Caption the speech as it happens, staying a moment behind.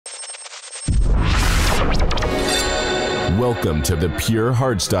Welcome to the Pure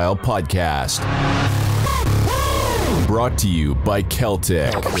Hardstyle Podcast. Brought to you by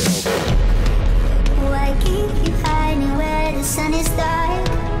KELTEK. Why keep you hiding where the sun is dark?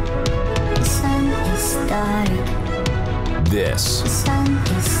 The sun is dark. This The sun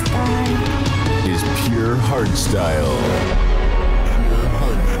is dark. is Pure Hardstyle.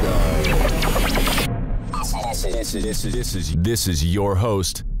 This is your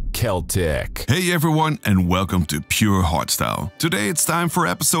host, KELTEK. Hey everyone, and welcome to Pure Hardstyle. Today it's time for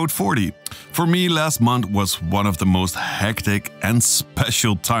episode 40. For me, last month was one of the most hectic and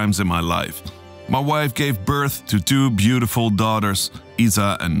special times in my life. My wife gave birth to two beautiful daughters,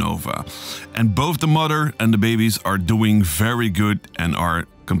 Isa and Nova. And both the mother and the babies are doing very good and are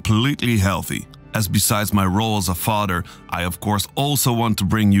completely healthy. As besides my role as a father, I of course also want to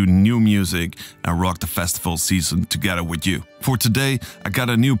bring you new music and rock the festival season together with you. For today, I got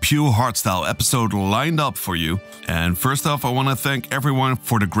a new Pure Hardstyle episode lined up for you. And first off, I want to thank everyone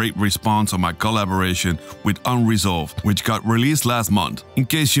for the great response on my collaboration with Unresolved, which got released last month. In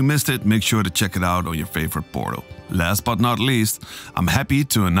case you missed it, make sure to check it out on your favorite portal. Last but not least, I'm happy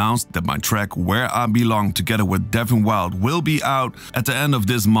to announce that my track Where I Belong together with Devin Wild will be out at the end of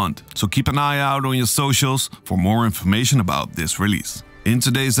this month. So keep an eye out on your socials for more information about this release. In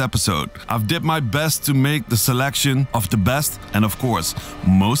today's episode, I've did my best to make the selection of the best and of course,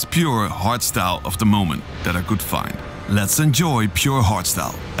 most pure hardstyle of the moment that I could find. Let's enjoy Pure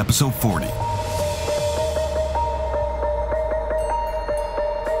Hardstyle, episode 40.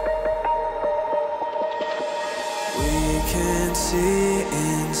 See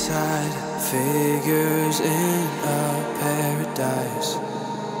inside figures in a paradise,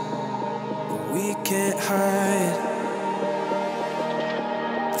 but we can't hide.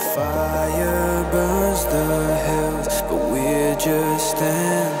 The fire burns the hills, but we're just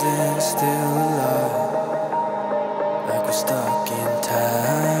standing still alive, like we're stuck in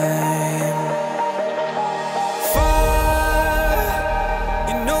time. Fire,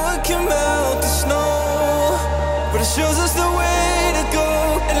 you know it can melt the snow, but it shows us the way.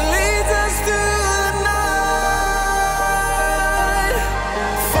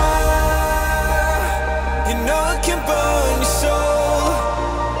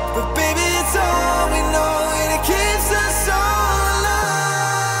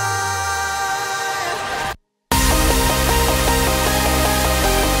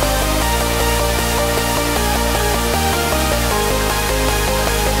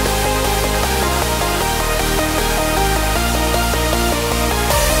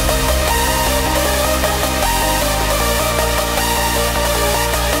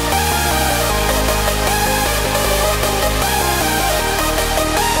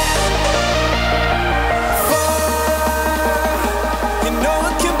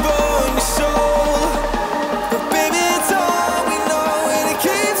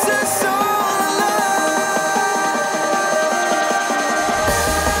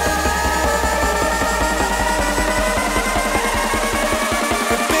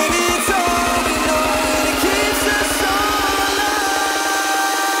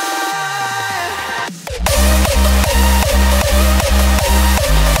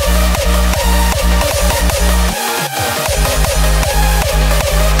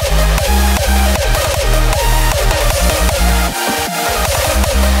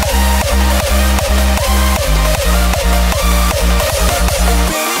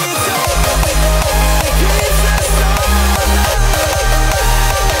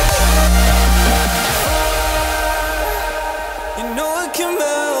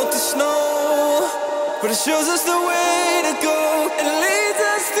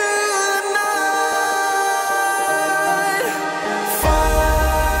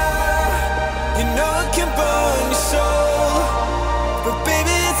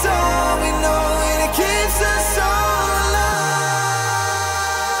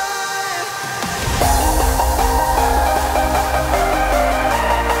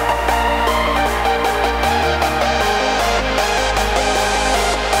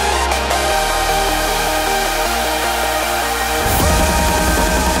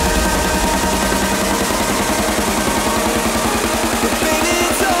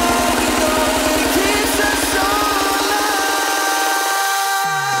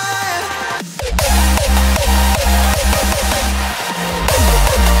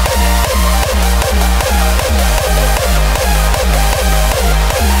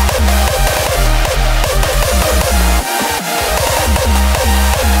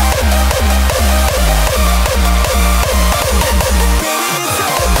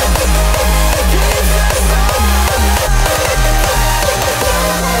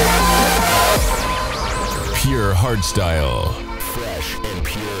 Hardstyle. Fresh and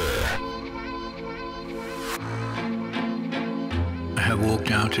pure. I have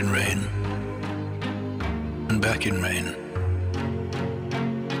walked out in rain and back in rain.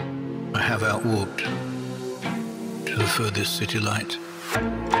 I have outwalked to the furthest city light.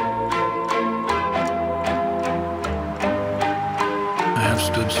 I have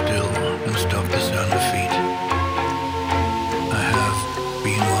stood still and stopped the sound of feet. I have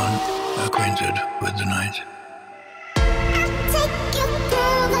been one acquainted with the night. Take you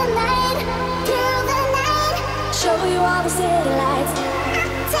through the night, show you all the city lights.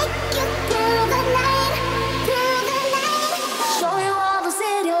 Take you through the night, show you all the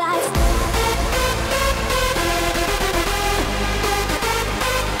city lights.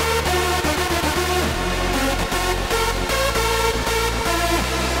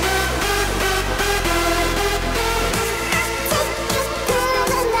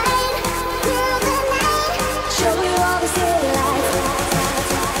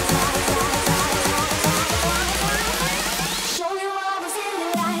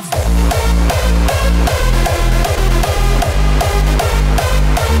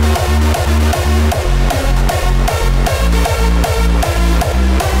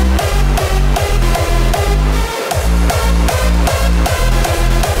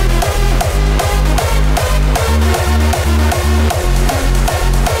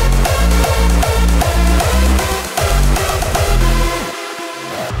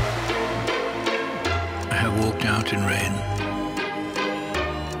 In rain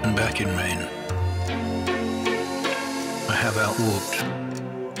and back in rain. I have outwalked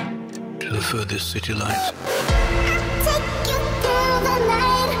to the furthest city light. Take you through the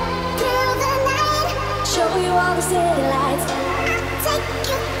night, show you all the city lights. Take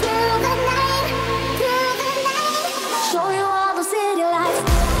you through the night, show you all the city lights.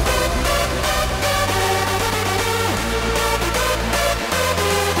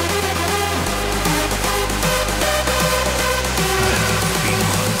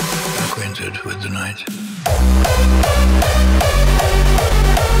 With the night.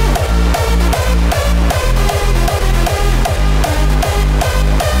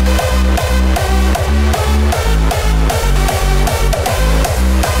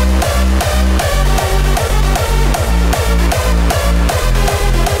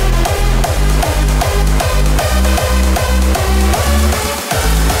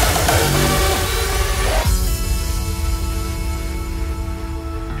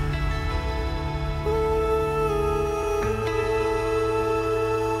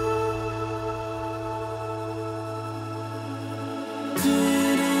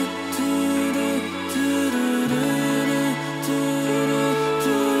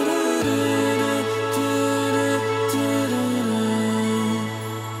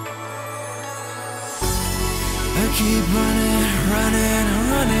 keep running, running,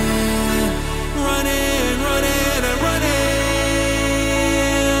 running, running, running, and running.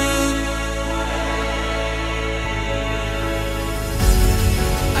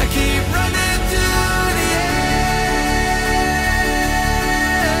 I keep running to the end.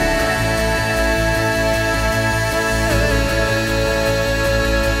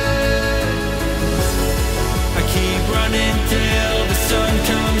 I keep running till the sun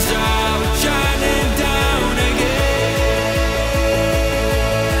comes out, shining down again.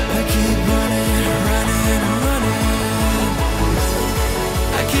 I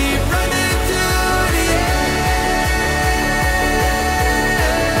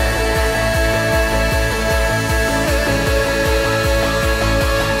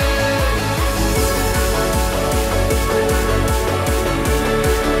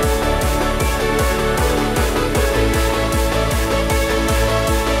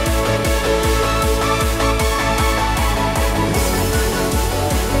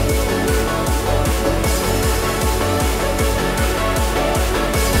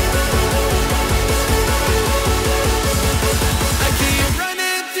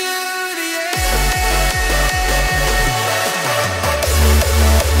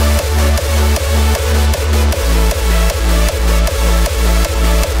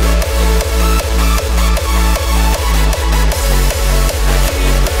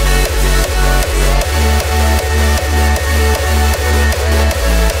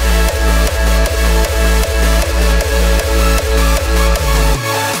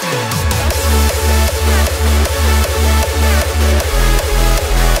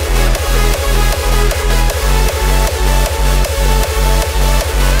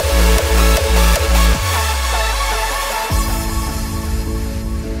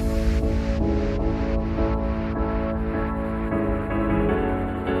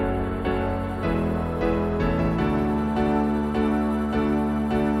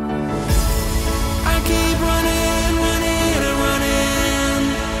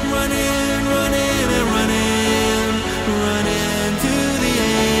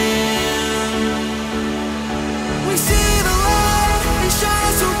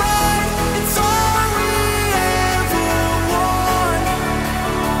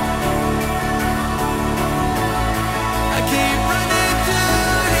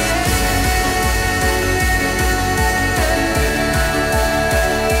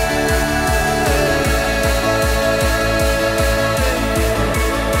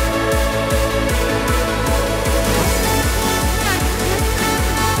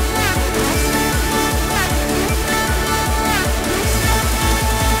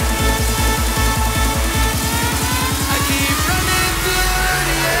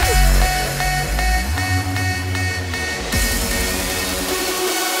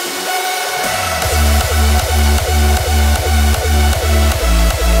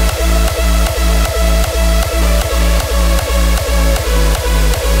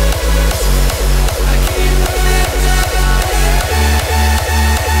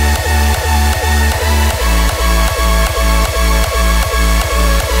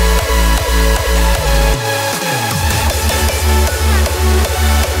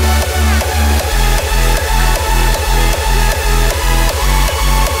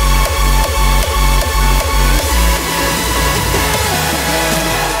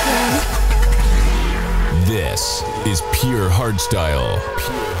Pure hardstyle.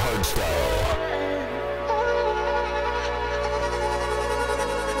 Pure hardstyle.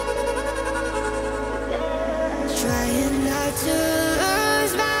 Trying not to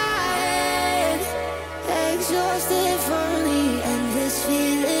lose my head, exhausted from the endless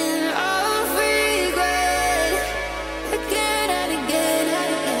feeling of regret, again and again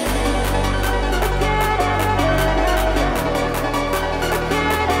and again.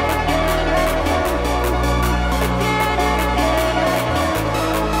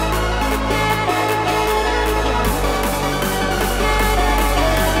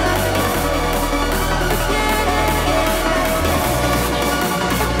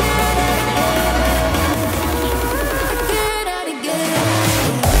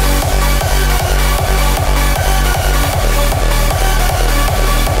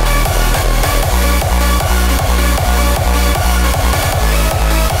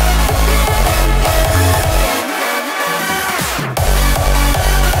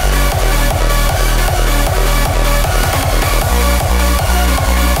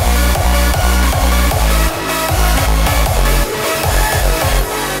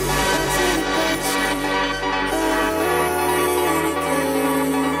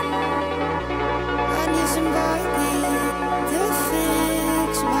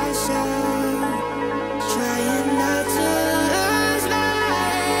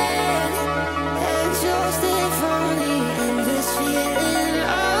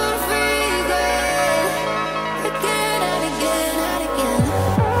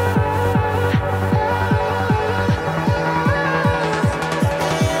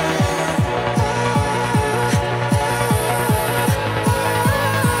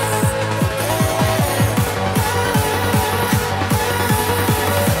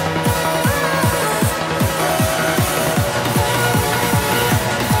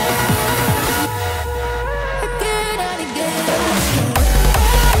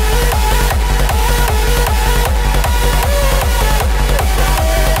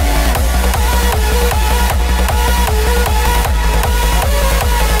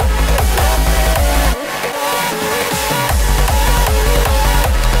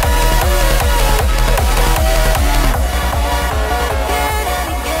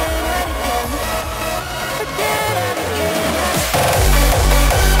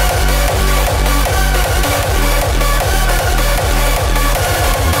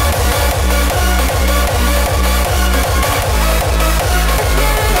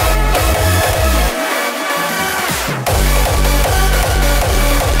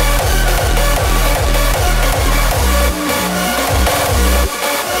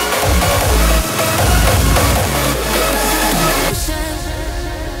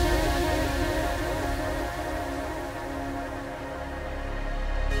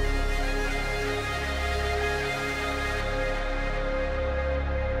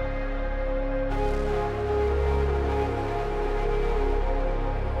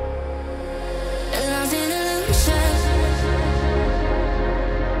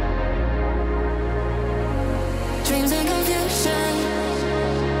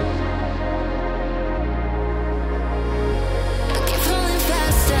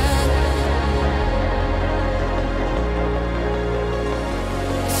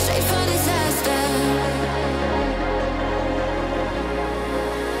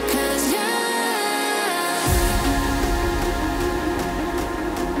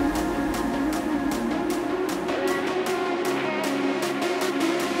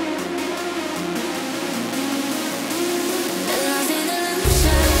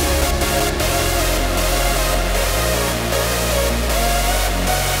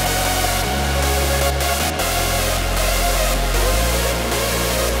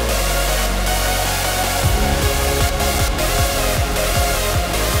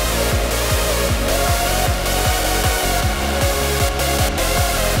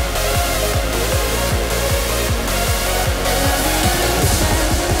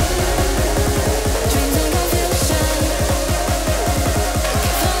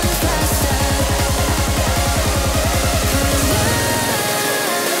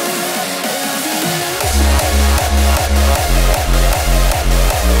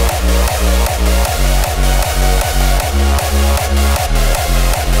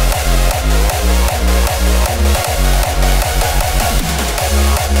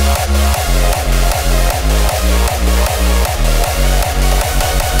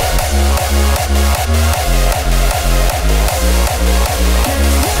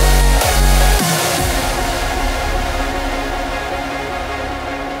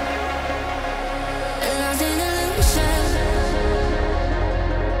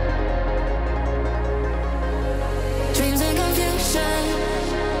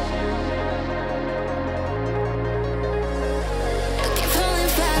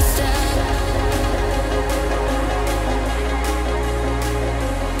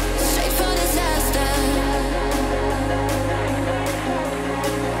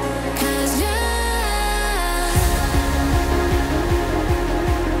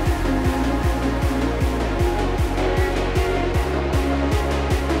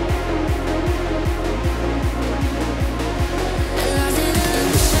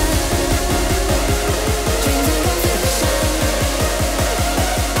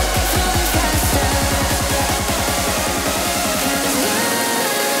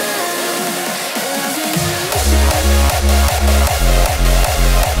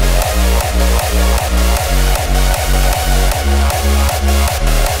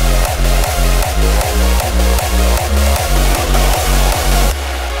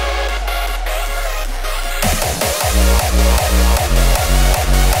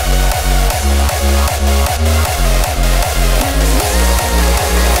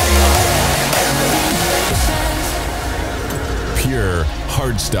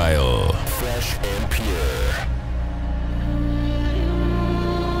 Hardstyle. Fresh and pure.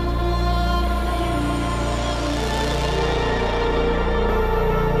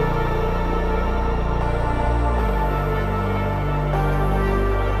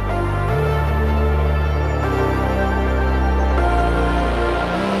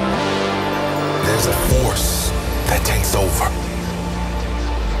 There's a force that takes over,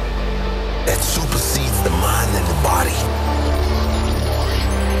 that supersedes the mind and the body,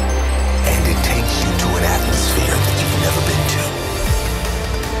 and it takes you to an atmosphere that you've never been to.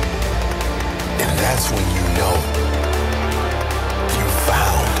 And that's when you know you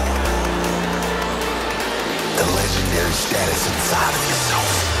found the legendary status inside of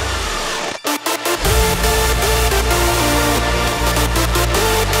yourself.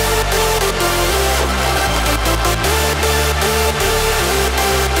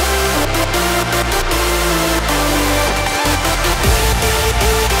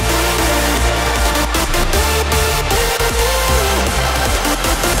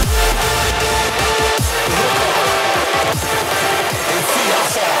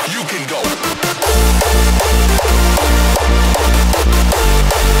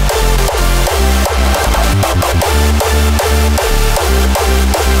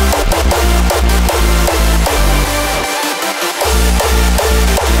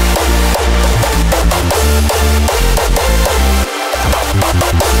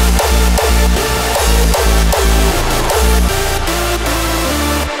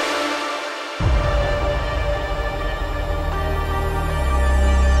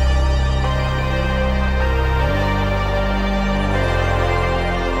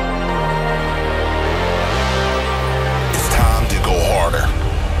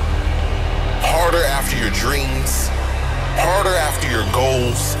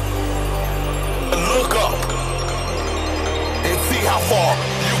 And see how far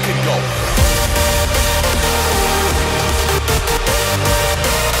you can go.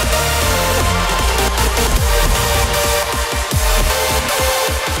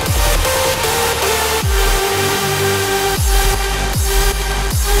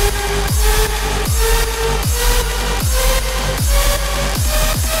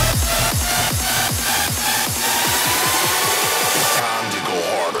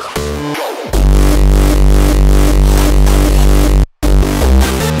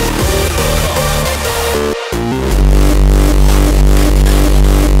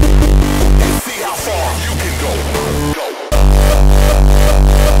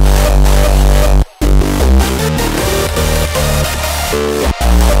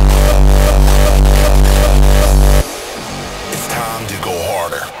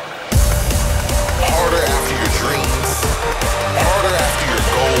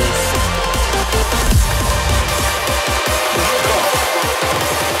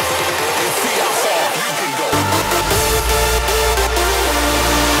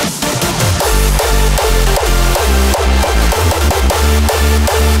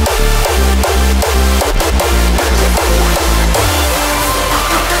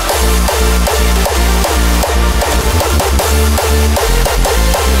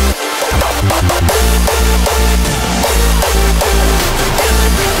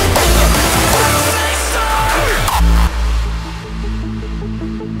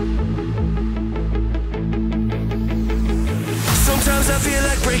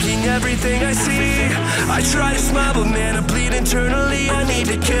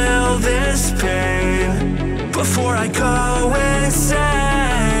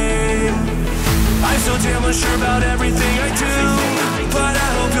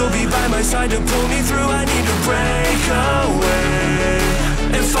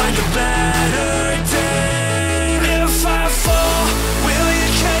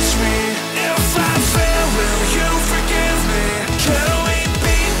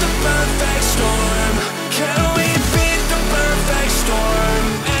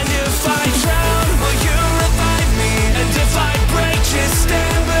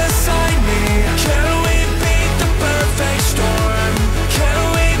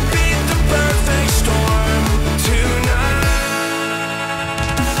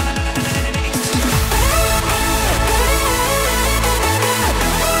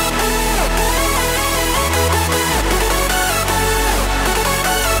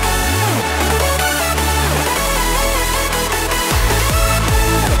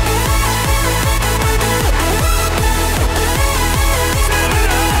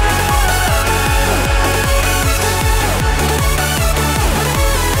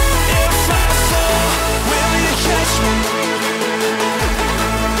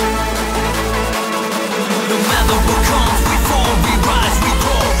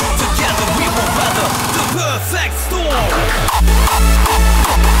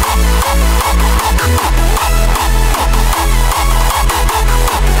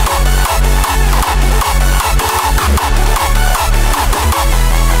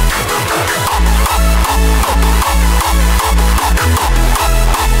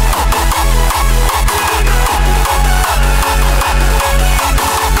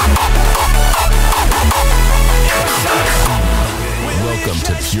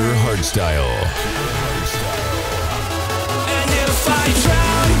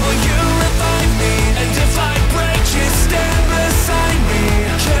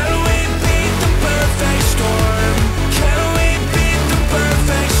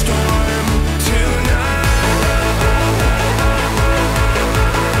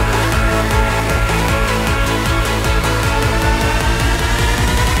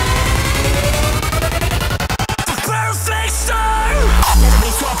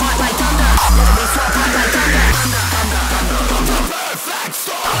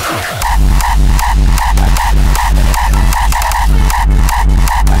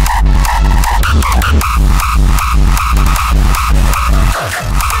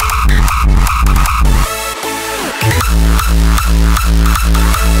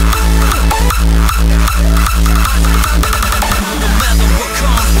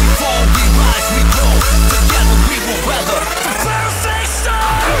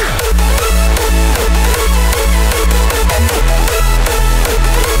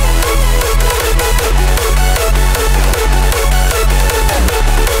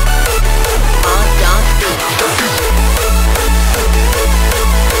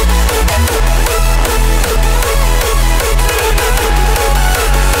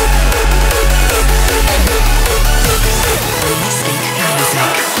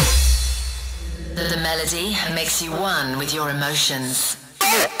 melody makes you one with your emotions.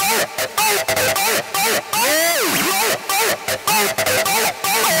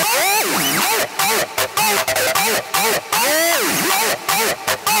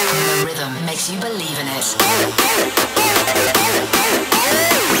 The rhythm makes you believe in it.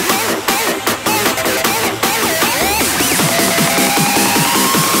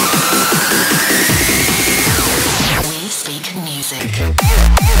 We speak music.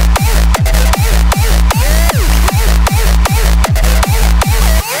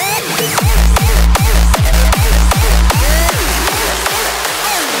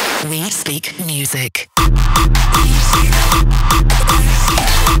 We speak music.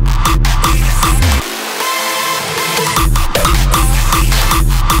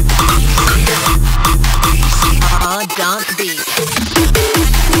 Our dance beat.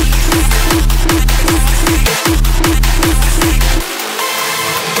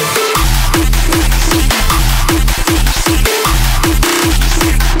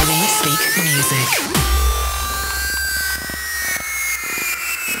 We speak music.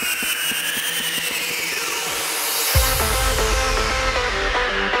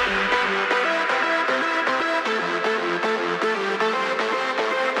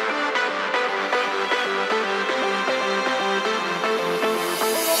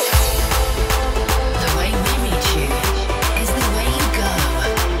 The way we reach you is the way you go.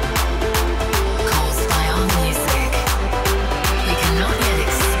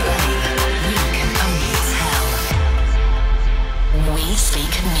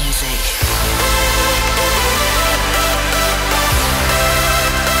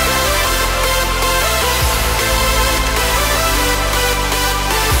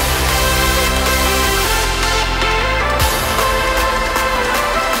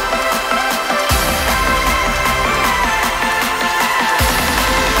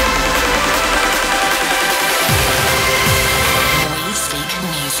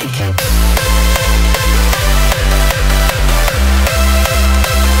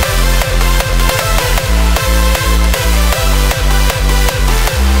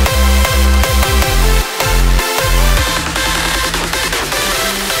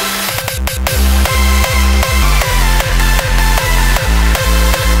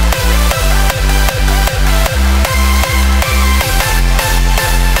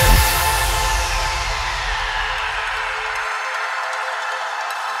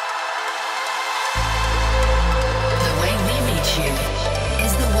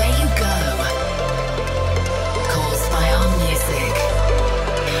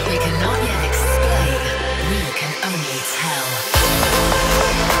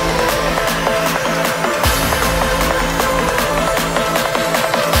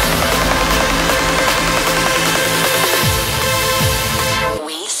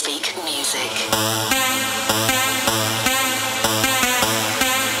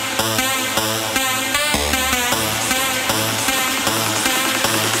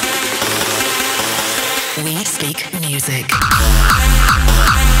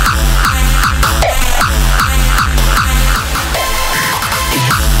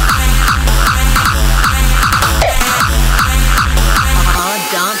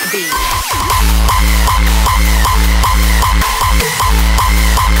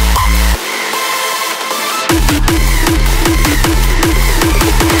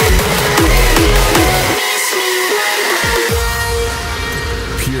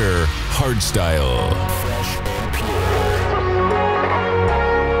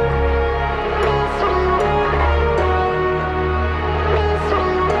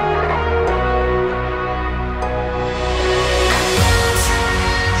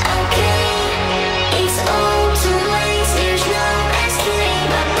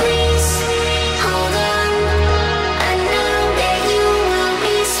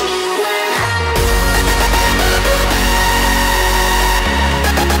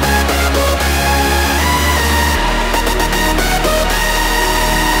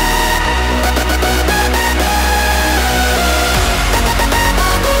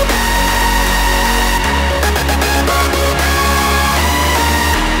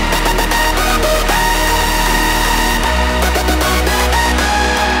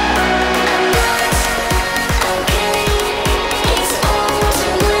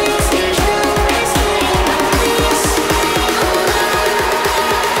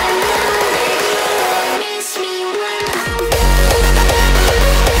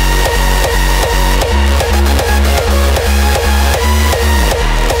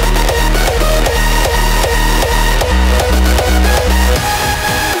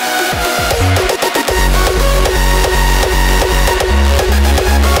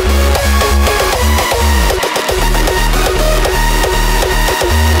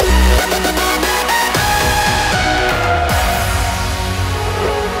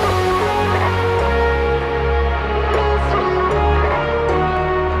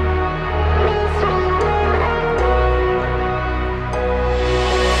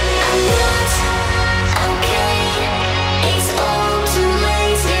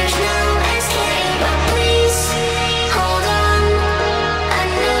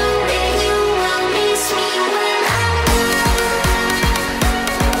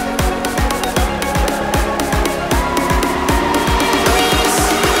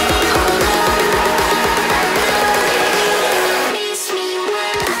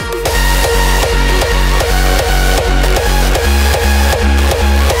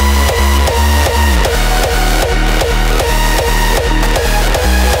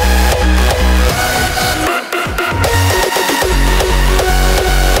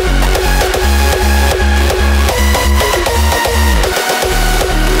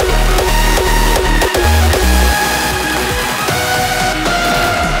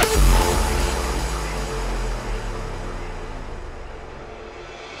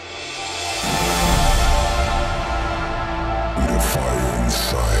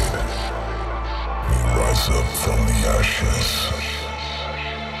 Rise up from the ashes.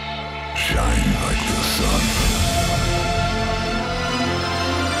 Shine like the sun.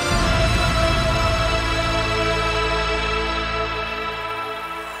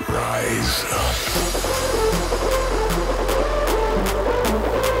 Rise up.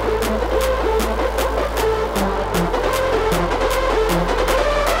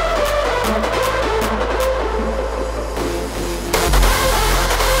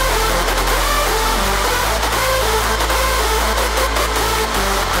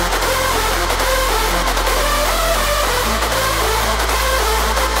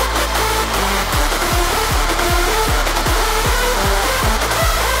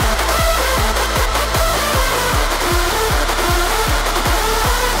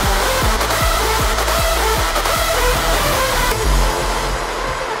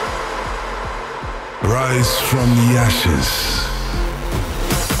 Rise from the ashes.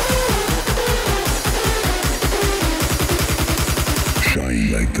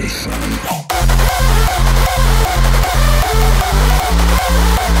 Shine like the sun.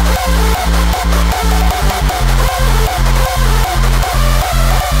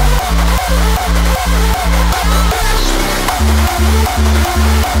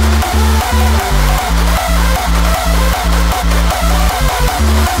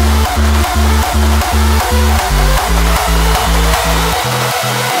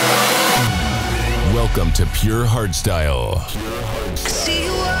 Welcome to Pure Hardstyle. I see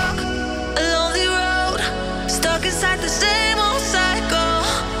you walk a lonely road, stuck inside the same old cycle.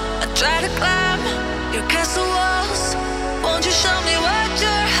 I try to climb your castle walls. Won't you show me what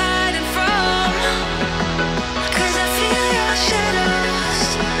you're hiding from? 'Cause I feel your shadows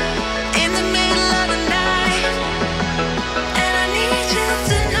in the middle of the night, and I need you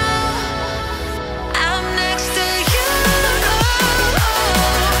to know I'm next to you.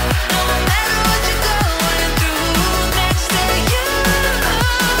 No matter what you're going through, next to you.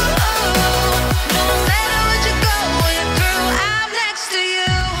 No matter what you're going through, I'm next to you.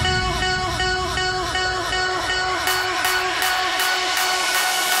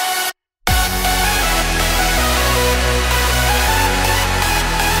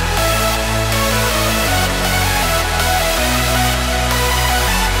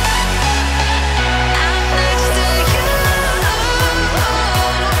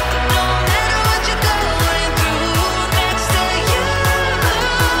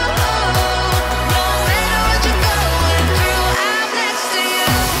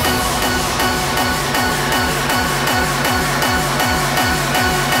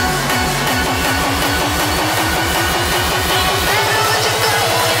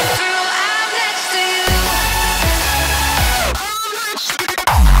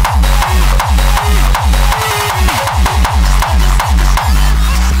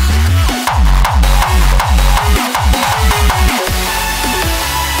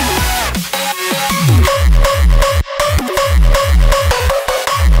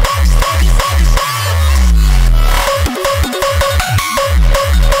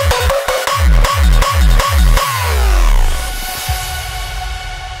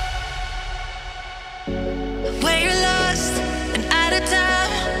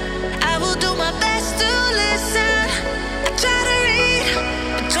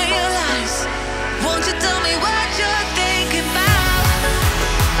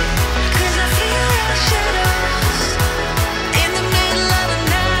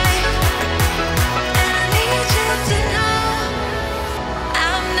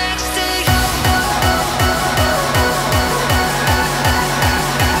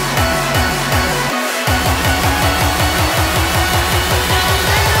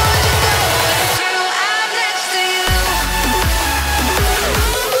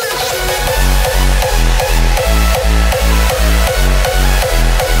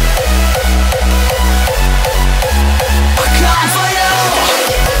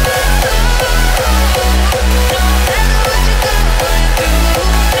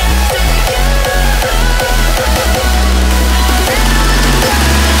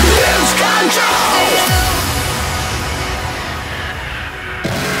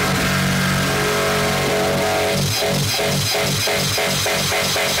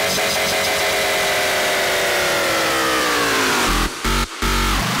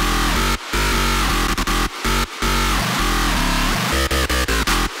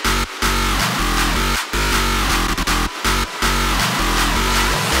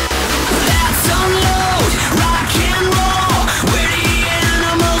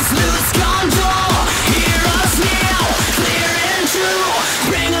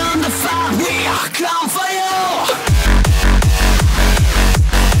 Come for you.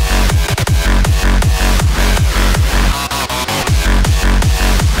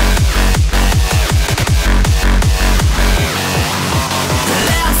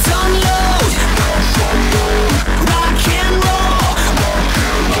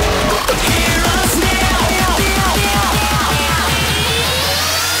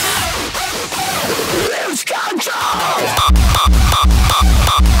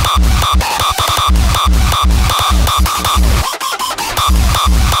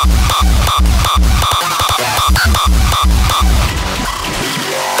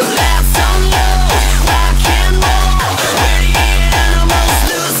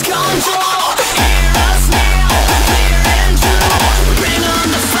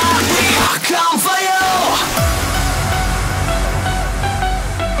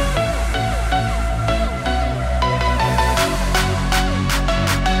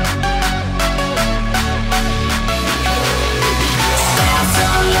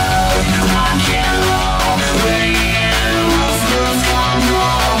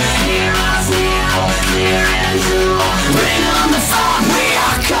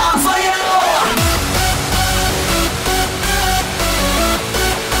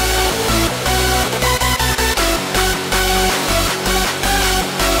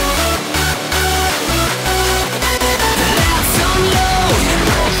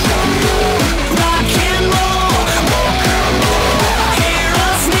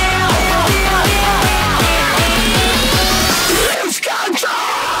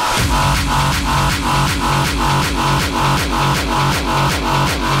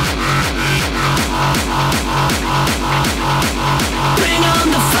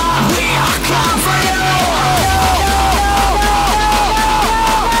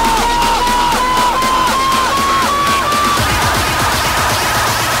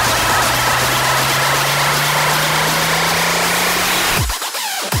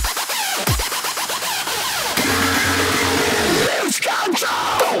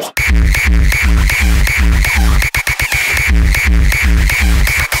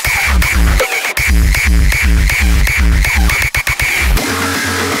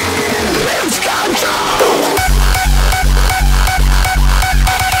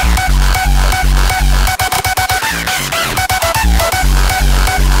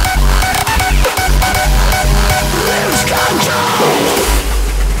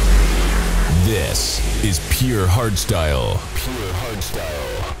 Pure Hardstyle. Pure Hardstyle.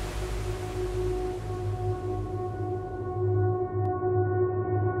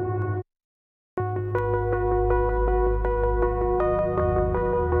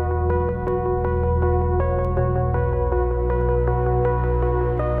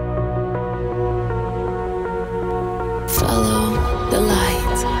 Follow the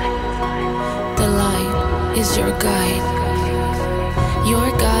light. The light is your guide.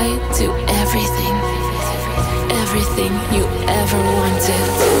 Your guide to everything. Everything you ever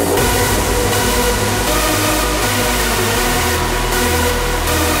wanted.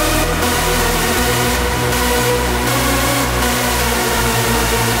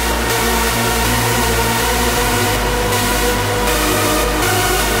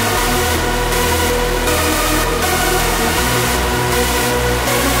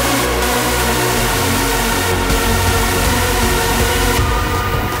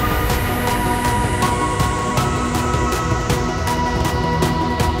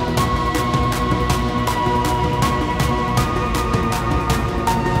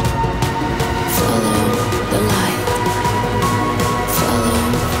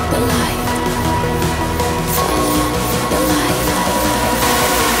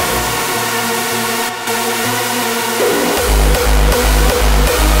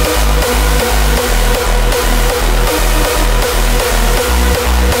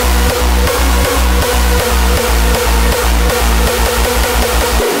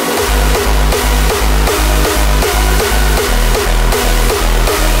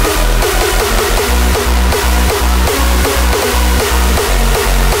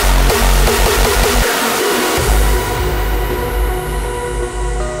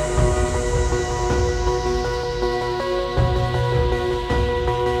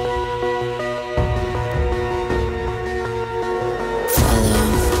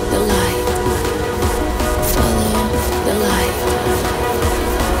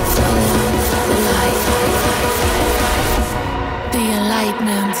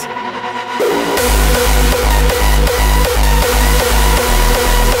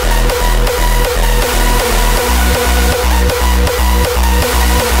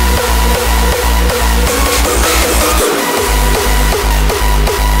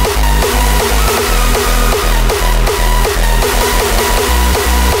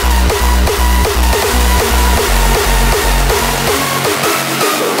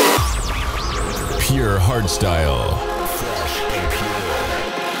 Hardstyle.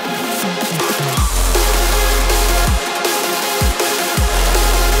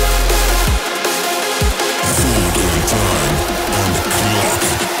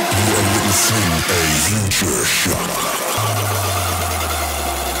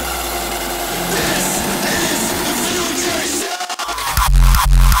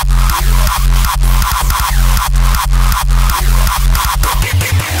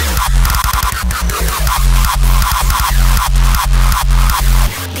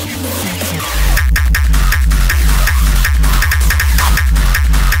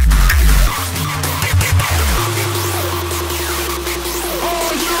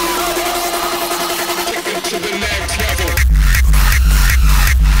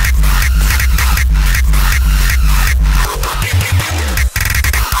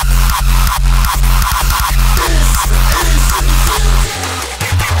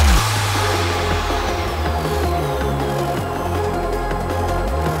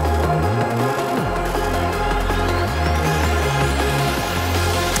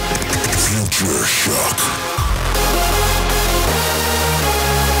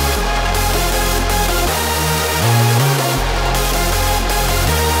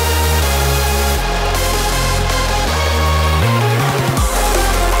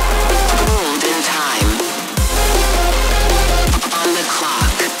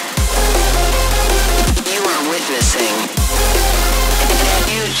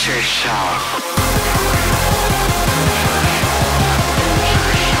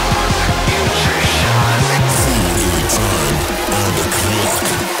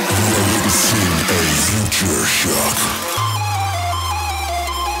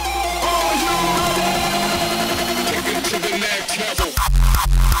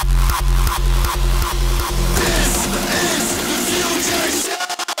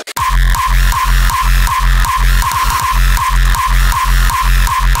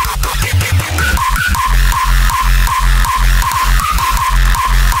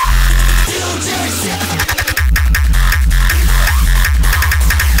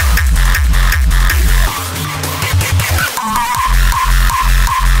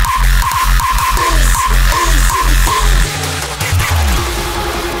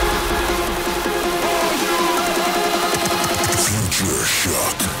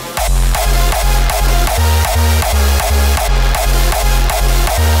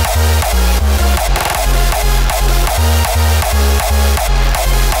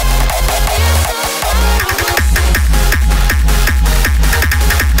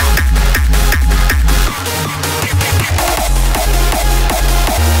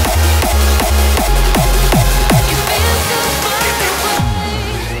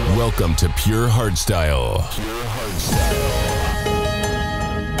 Welcome to Pure Hardstyle. Pure Hardstyle.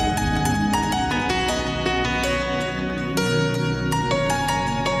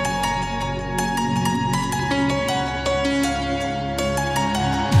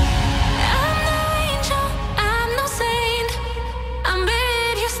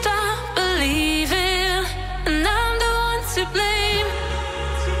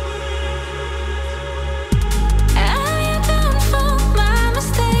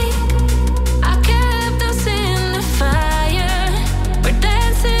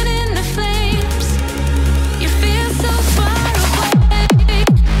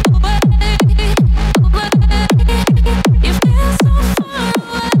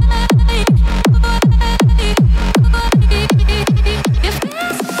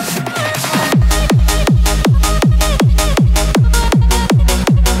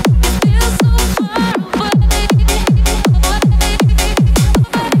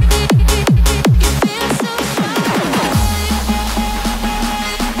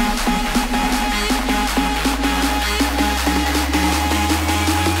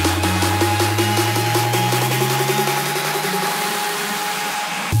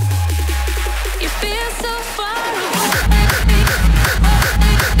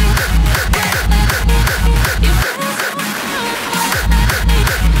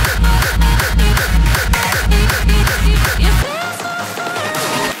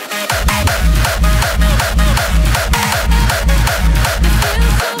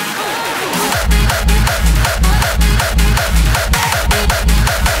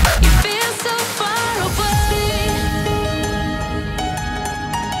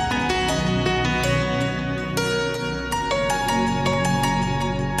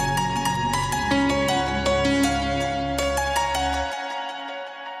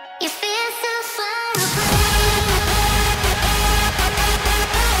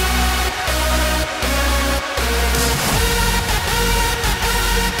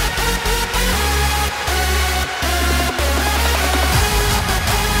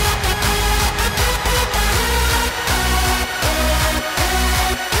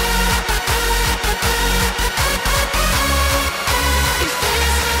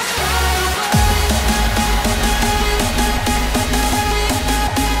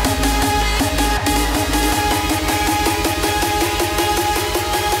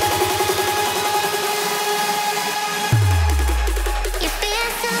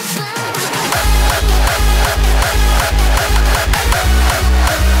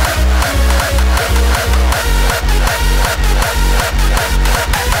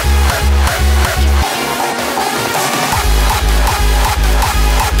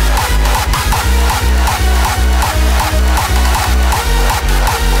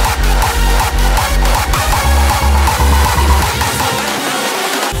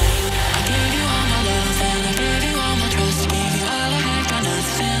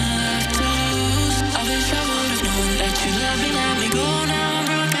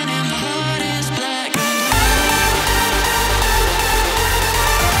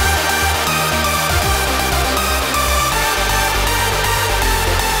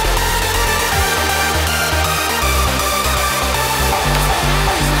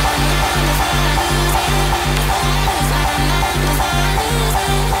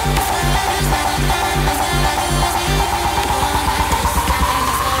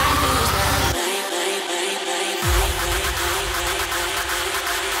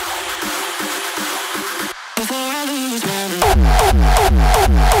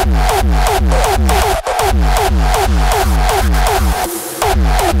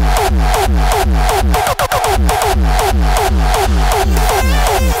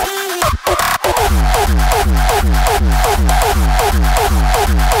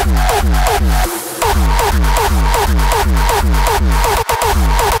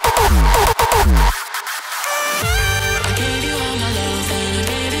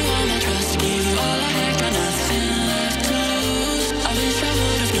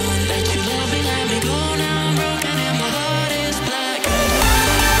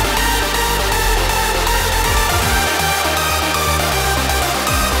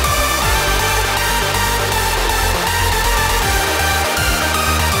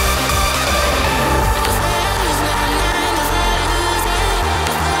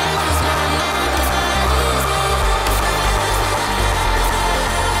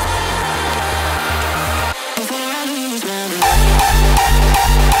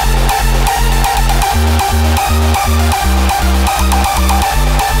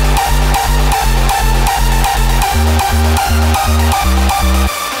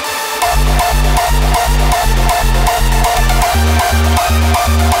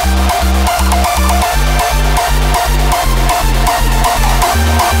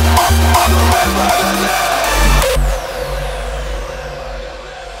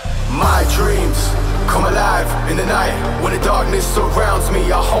 My dreams come alive in the night. When the darkness surrounds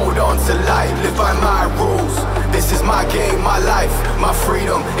me, I hold on to light. Live by my rules. This is my game, my life. My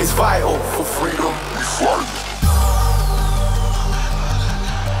freedom is vital. For freedom, we fight.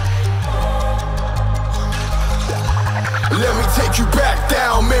 Let me take you back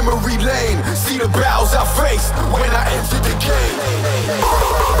down memory lane. See the battles I faced when I entered the game.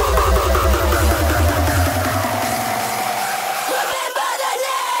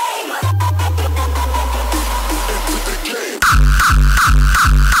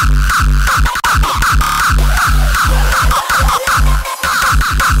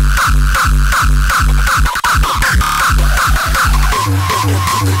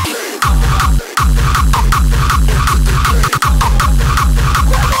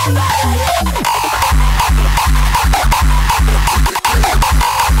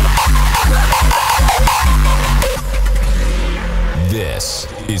 This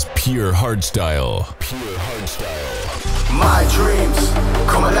is pure hardstyle. Pure hardstyle. My dreams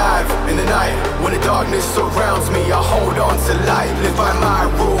come alive in the night. When the darkness surrounds me, I hold on to light. Live by my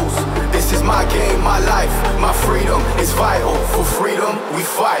rules. This is my game, my life. My freedom is vital. For freedom, we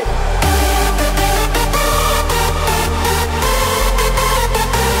fight.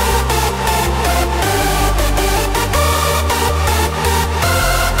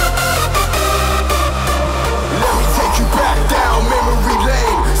 Down memory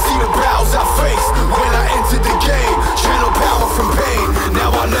lane, see the battles I faced when I entered the game. Channel power from pain,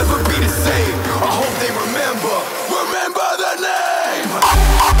 now I'll never be the same. I hope they remember the name.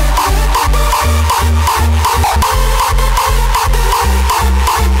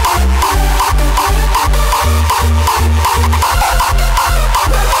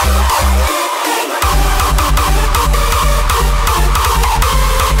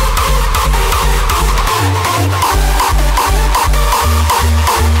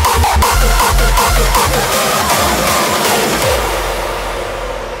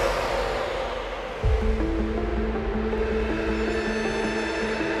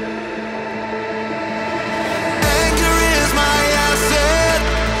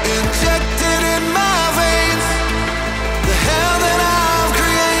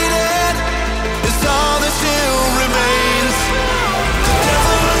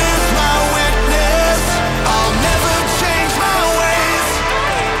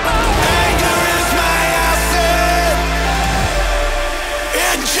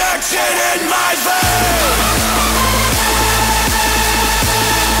 In my veins.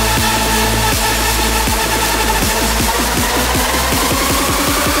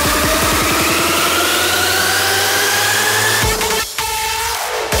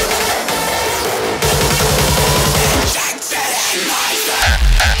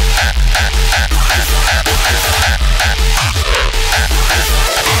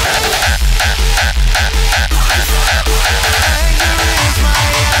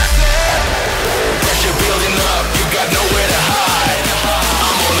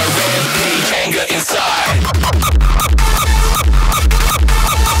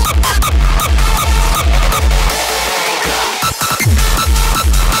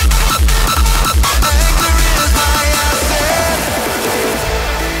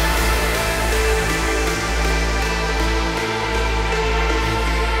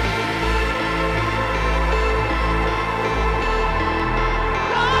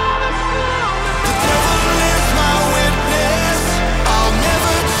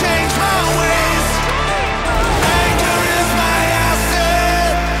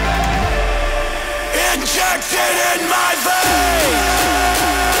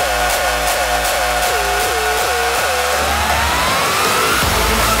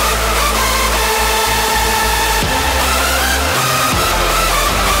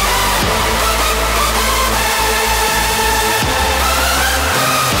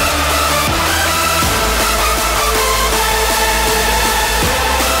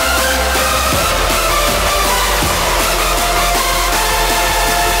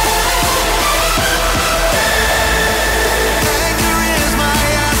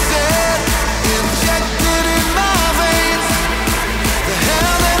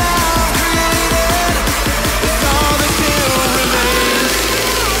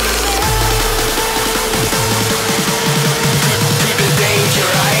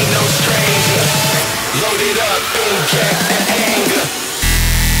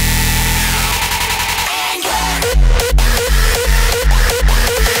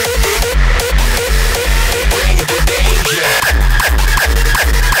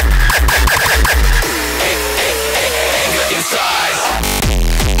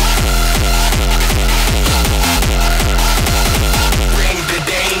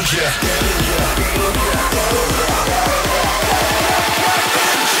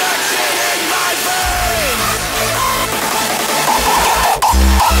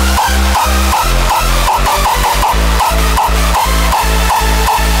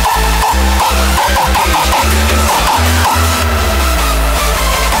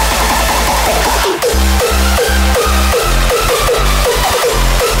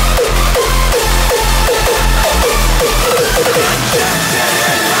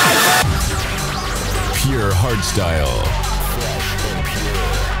 Hardstyle.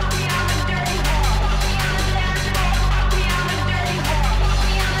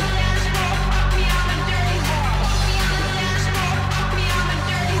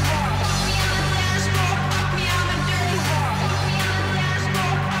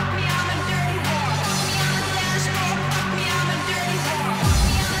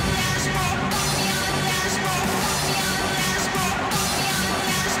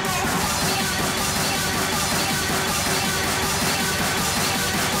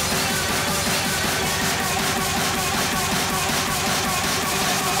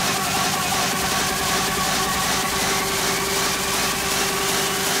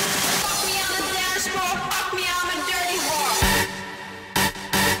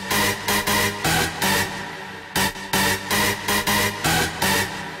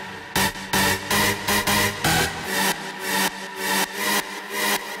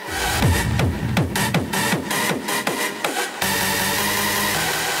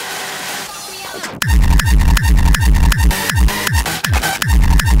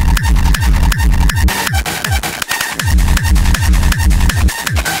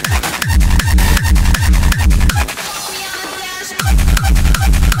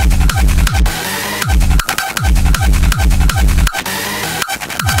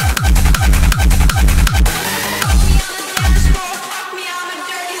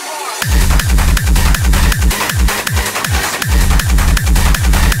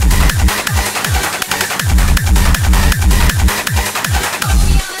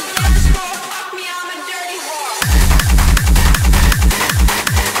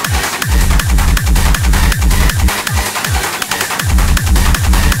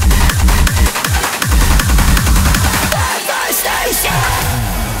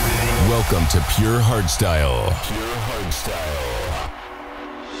 Welcome to Pure Hardstyle. Pure Hardstyle.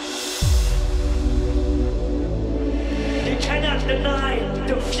 You cannot deny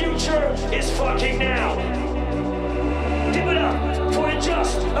the future is fucking now. Give it up for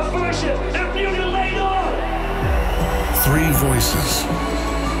Unjust, Aversion, and Mutilator! 3 voices.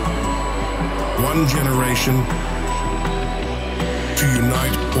 1 generation to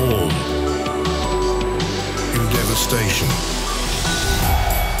unite all in devastation.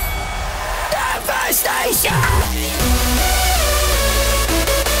 Devastation!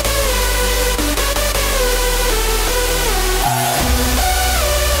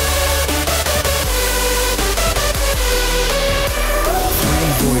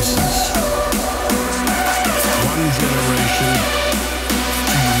 Voices. 1 generation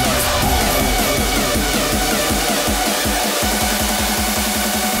to unite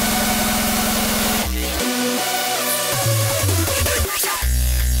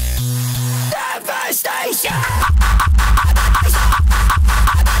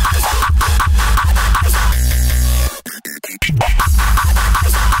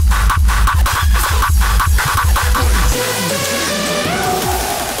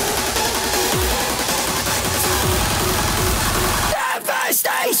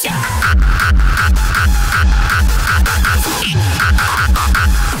Devastation!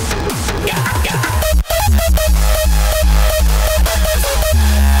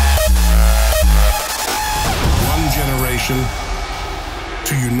 1 generation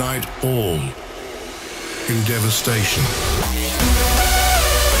to unite all in devastation.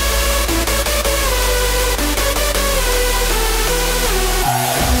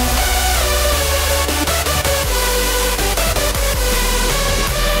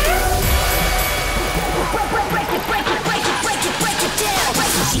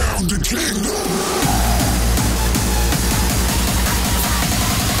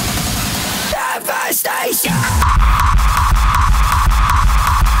 Devastation!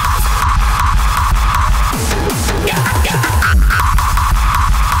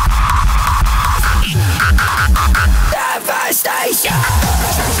 Devastation!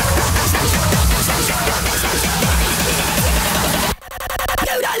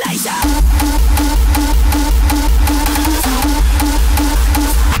 Mutilation!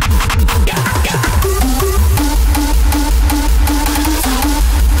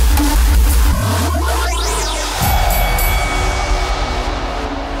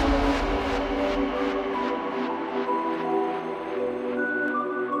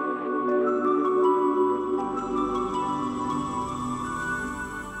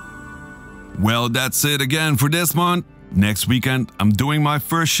 Well, that's it again for this month. Next weekend, I'm doing my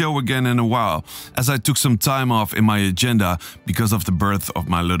first show again in a while, as I took some time off in my agenda because of the birth of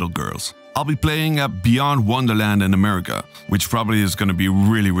my little girls. I'll be playing at Beyond Wonderland in America, which probably is going to be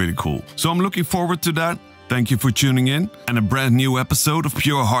really cool. So I'm looking forward to that. Thank you for tuning in, and a brand new episode of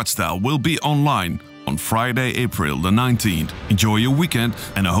Pure Hardstyle will be online on Friday, April the 19th. Enjoy your weekend,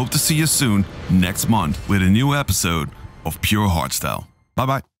 and I hope to see you soon next month with a new episode of Pure Hardstyle. Bye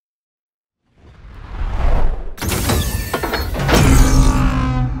bye.